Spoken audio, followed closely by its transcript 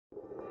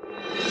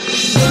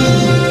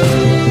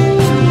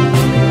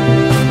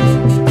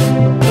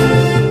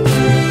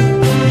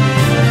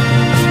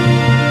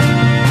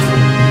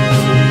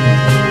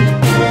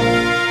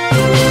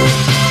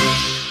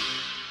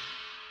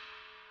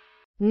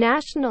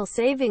National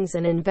Savings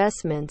and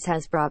Investments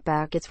has brought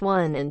back its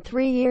 1- and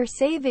 3-year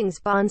savings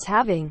bonds,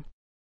 having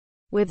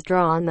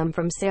withdrawn them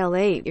from sale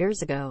 8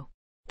 years ago.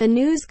 The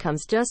news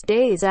comes just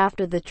days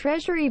after the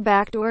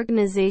Treasury-backed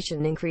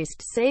organization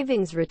increased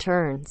savings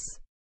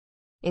returns,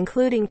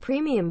 including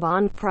premium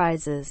bond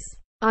prizes.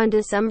 On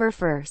December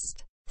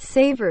 1st,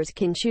 savers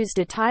can choose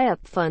to tie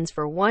up funds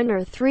for 1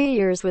 or 3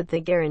 years with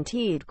the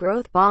guaranteed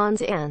growth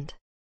bonds and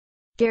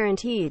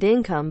guaranteed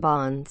income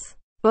bonds.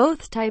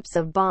 Both types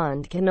of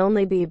bond can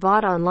only be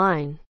bought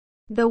online.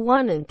 The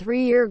 1- and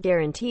 3-year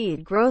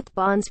guaranteed growth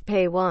bonds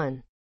pay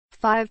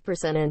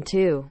 1.5% and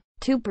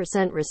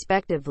 2.2%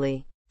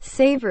 respectively.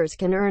 Savers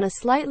can earn a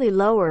slightly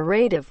lower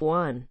rate of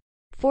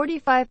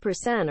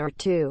 1.45% or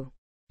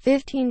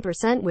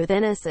 2.15% with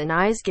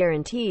NS&I's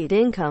guaranteed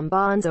income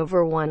bonds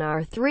over 1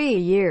 or 3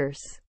 years.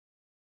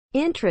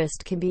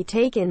 Interest can be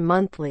taken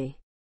monthly,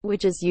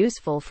 which is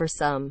useful for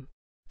some.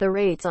 The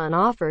rates on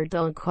offer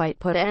don't quite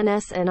put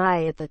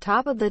NS&I at the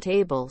top of the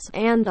tables,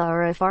 and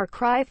are a far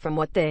cry from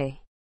what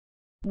they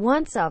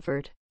once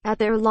offered. At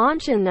their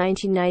launch in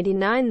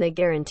 1999, the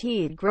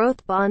guaranteed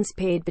growth bonds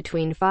paid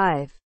between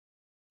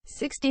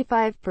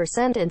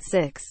 5.65% and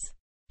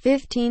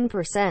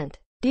 6.15%,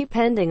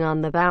 depending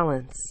on the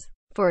balance.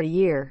 For a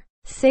year,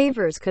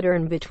 savers could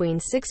earn between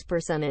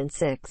 6% and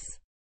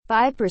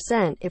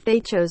 6.5% if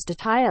they chose to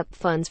tie up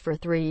funds for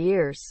 3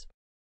 years.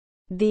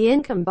 The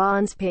income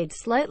bonds paid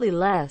slightly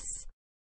less,